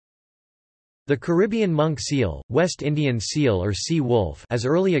The Caribbean monk seal, West Indian seal or sea wolf as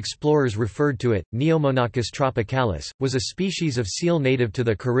early explorers referred to it, Neomonachus tropicalis, was a species of seal native to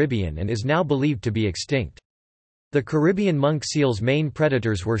the Caribbean and is now believed to be extinct. The Caribbean monk seal's main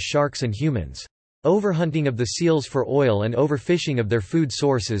predators were sharks and humans. Overhunting of the seals for oil and overfishing of their food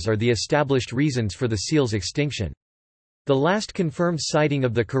sources are the established reasons for the seal's extinction. The last confirmed sighting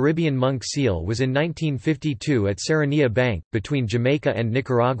of the Caribbean monk seal was in 1952 at Serranía Bank, between Jamaica and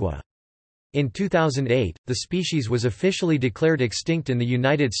Nicaragua. In 2008, the species was officially declared extinct in the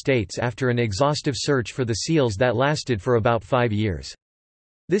United States after an exhaustive search for the seals that lasted for about 5 years.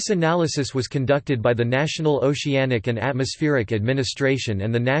 This analysis was conducted by the National Oceanic and Atmospheric Administration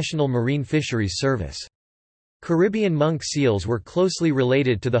and the National Marine Fisheries Service. Caribbean monk seals were closely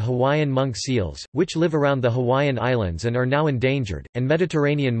related to the Hawaiian monk seals, which live around the Hawaiian Islands and are now endangered, and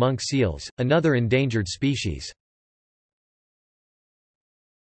Mediterranean monk seals, another endangered species.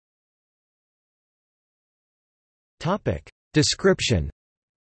 Description.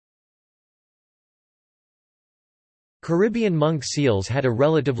 Caribbean monk seals had a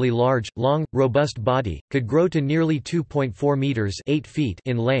relatively large, long, robust body, could grow to nearly 2.4 meters (8 feet)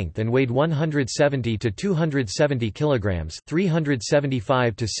 in length and weighed 170 to 270 kilograms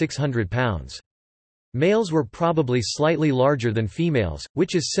 (375 to 600 pounds). Males were probably slightly larger than females,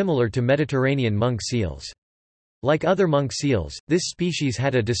 which is similar to Mediterranean monk seals. Like other monk seals, this species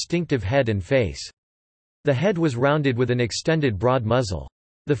had a distinctive head and face. The head was rounded with an extended broad muzzle.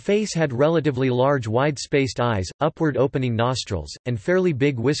 The face had relatively large wide-spaced eyes, upward-opening nostrils, and fairly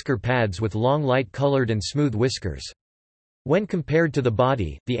big whisker pads with long light-colored and smooth whiskers. When compared to the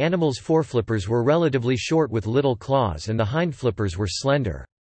body, the animal's foreflippers were relatively short with little claws and the hindflippers were slender.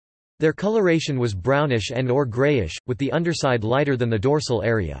 Their coloration was brownish and/or grayish, with the underside lighter than the dorsal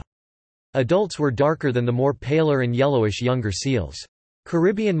area. Adults were darker than the more paler and yellowish younger seals.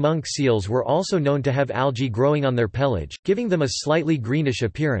 Caribbean monk seals were also known to have algae growing on their pelage, giving them a slightly greenish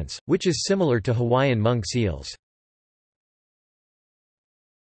appearance, which is similar to Hawaiian monk seals.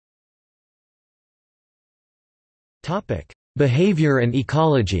 Behavior and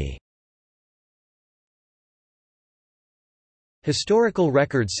ecology. Historical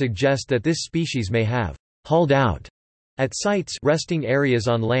records suggest that this species may have hauled out at sites resting areas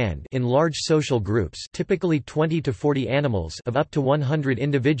on land in large social groups, typically 20 to 40 animals of up to 100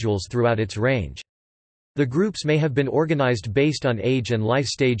 individuals throughout its range. The groups may have been organized based on age and life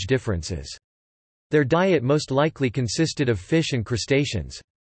stage differences. Their diet most likely consisted of fish and crustaceans.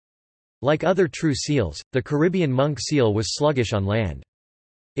 Like other true seals, the Caribbean monk seal was sluggish on land.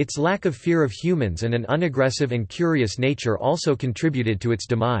 Its lack of fear of humans and an unaggressive and curious nature also contributed to its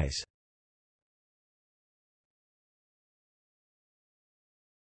demise.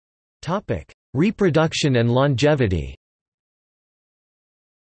 Reproduction and longevity.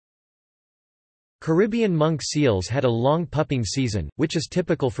 Caribbean monk seals had a long pupping season, which is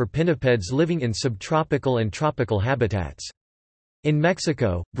typical for pinnipeds living in subtropical and tropical habitats. In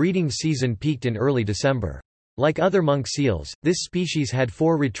Mexico, breeding season peaked in early December. Like other monk seals, this species had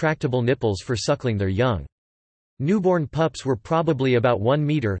 4 retractable nipples for suckling their young. Newborn pups were probably about 1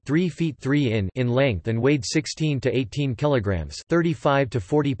 meter (3 feet 3 in) length and weighed 16 to 18 kilograms (35 to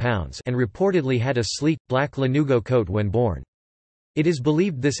 40 pounds) and reportedly had a sleek, black lanugo coat when born. It is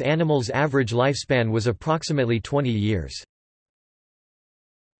believed this animal's average lifespan was approximately 20 years.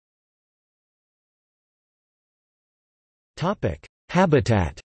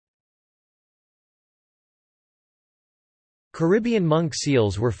 Habitat. Caribbean monk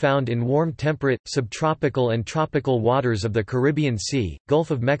seals were found in warm temperate, subtropical and tropical waters of the Caribbean Sea,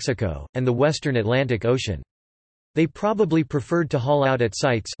 Gulf of Mexico, and the western Atlantic Ocean. They probably preferred to haul out at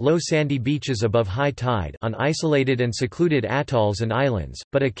sites low sandy beaches above high tide on isolated and secluded atolls and islands,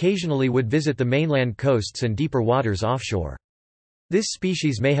 but occasionally would visit the mainland coasts and deeper waters offshore. This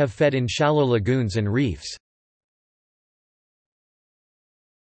species may have fed in shallow lagoons and reefs.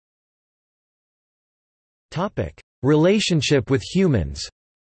 Relationship with humans.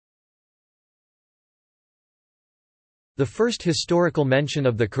 The first historical mention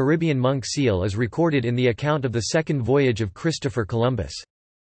of the Caribbean monk seal is recorded in the account of the second voyage of Christopher Columbus.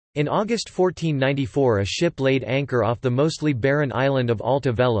 In August 1494 a ship laid anchor off the mostly barren island of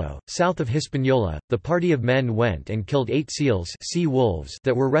Alta Velo, south of Hispaniola. The party of men went and killed 8 seals, sea wolves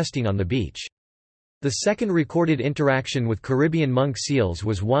that were resting on the beach. The second recorded interaction with Caribbean monk seals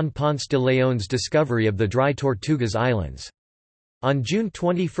was Juan Ponce de León's discovery of the dry Tortugas Islands. On June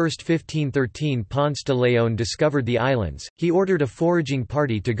 21, 1513 Ponce de León discovered the islands. He ordered a foraging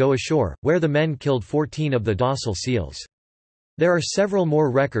party to go ashore, where the men killed 14 of the docile seals. There are several more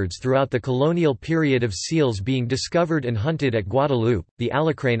records throughout the colonial period of seals being discovered and hunted at Guadeloupe, the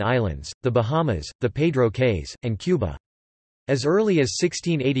Alekrane Islands, the Bahamas, the Pedro Cays, and Cuba. As early as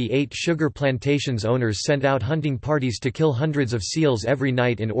 1688, sugar plantations owners sent out hunting parties to kill hundreds of seals every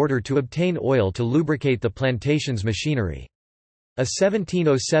night in order to obtain oil to lubricate the plantation's machinery. A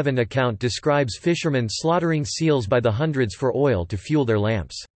 1707 account describes fishermen slaughtering seals by the hundreds for oil to fuel their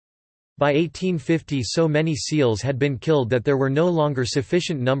lamps. By 1850, so many seals had been killed that there were no longer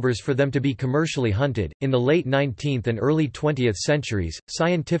sufficient numbers for them to be commercially hunted. In the late 19th and early 20th centuries,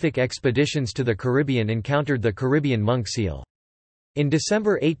 scientific expeditions to the Caribbean encountered the Caribbean monk seal. In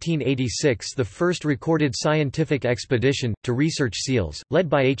December 1886, the first recorded scientific expedition, to research seals, led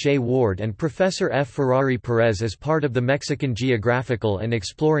by H. A. Ward and Professor F. Ferrari Perez as part of the Mexican Geographical and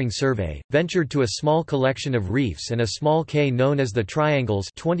Exploring Survey, ventured to a small collection of reefs and a small cay known as the Triangles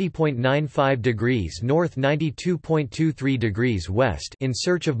 20.95 degrees north 92.23 degrees west in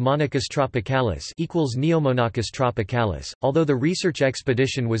search of Monachus tropicalis equals Neomonachus tropicalis. Although the research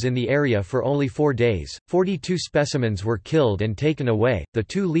expedition was in the area for only 4 days, 42 specimens were killed and taken away. The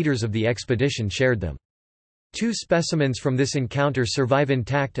two leaders of the expedition shared them. 2 specimens from this encounter survive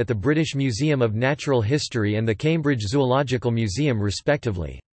intact at the British Museum of Natural History and the Cambridge Zoological Museum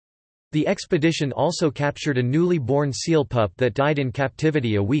respectively. The expedition also captured a newly born seal pup that died in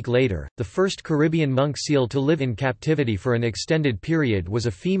captivity a week later. The first Caribbean monk seal to live in captivity for an extended period was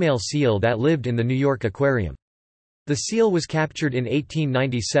a female seal that lived in the New York Aquarium. The seal was captured in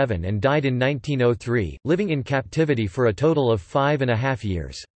 1897 and died in 1903, living in captivity for a total of 5.5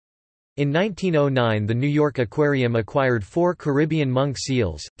 years. In 1909, the New York Aquarium acquired 4 Caribbean monk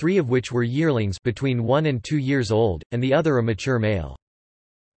seals, 3 of which were yearlings between 1 and 2 years old, and the other a mature male.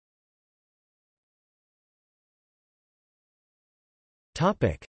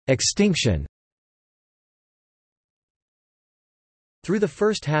 Extinction. Through the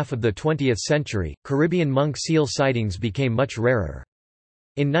first half of the 20th century, Caribbean monk seal sightings became much rarer.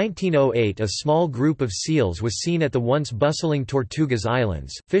 In 1908, a small group of seals was seen at the once bustling Tortugas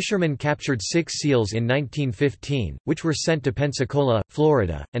Islands. Fishermen captured 6 seals in 1915, which were sent to Pensacola,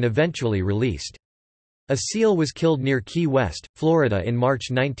 Florida, and eventually released. A seal was killed near Key West, Florida in March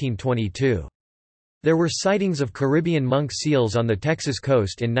 1922. There were sightings of Caribbean monk seals on the Texas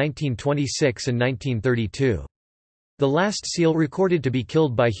coast in 1926 and 1932. The last seal recorded to be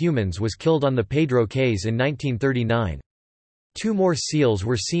killed by humans was killed on the Pedro Cays in 1939. 2 more seals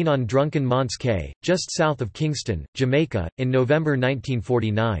were seen on Drunken Manse Cay, just south of Kingston, Jamaica, in November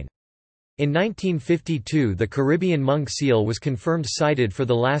 1949. In 1952, the Caribbean monk seal was confirmed sighted for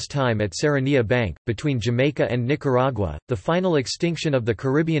the last time at Serranía Bank, between Jamaica and Nicaragua. The final extinction of the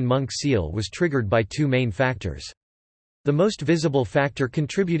Caribbean monk seal was triggered by 2 main factors. The most visible factor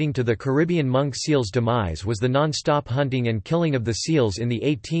contributing to the Caribbean monk seal's demise was the non-stop hunting and killing of the seals in the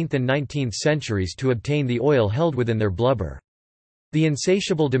 18th and 19th centuries to obtain the oil held within their blubber. The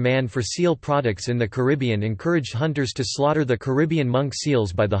insatiable demand for seal products in the Caribbean encouraged hunters to slaughter the Caribbean monk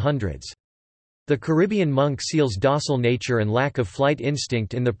seals by the hundreds. The Caribbean monk seal's docile nature and lack of flight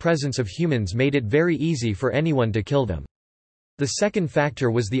instinct in the presence of humans made it very easy for anyone to kill them. The second factor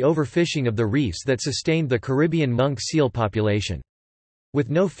was the overfishing of the reefs that sustained the Caribbean monk seal population.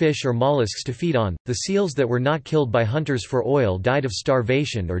 With no fish or mollusks to feed on, the seals that were not killed by hunters for oil died of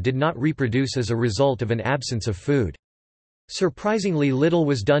starvation or did not reproduce as a result of an absence of food. Surprisingly little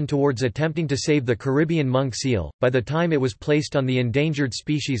was done towards attempting to save the Caribbean monk seal. By the time it was placed on the endangered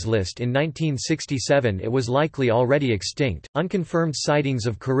species list in 1967, it was likely already extinct. Unconfirmed sightings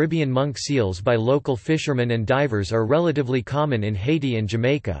of Caribbean monk seals by local fishermen and divers are relatively common in Haiti and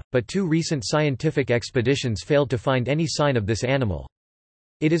Jamaica, but 2 recent scientific expeditions failed to find any sign of this animal.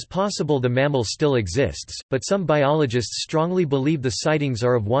 It is possible the mammal still exists, but some biologists strongly believe the sightings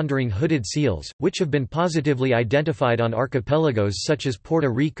are of wandering hooded seals, which have been positively identified on archipelagos such as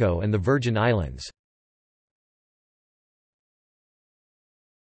Puerto Rico and the Virgin Islands.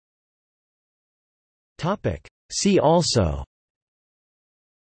 See also: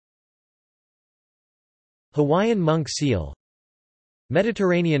 Hawaiian monk seal,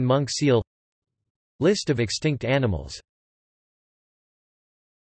 Mediterranean monk seal, List of extinct animals.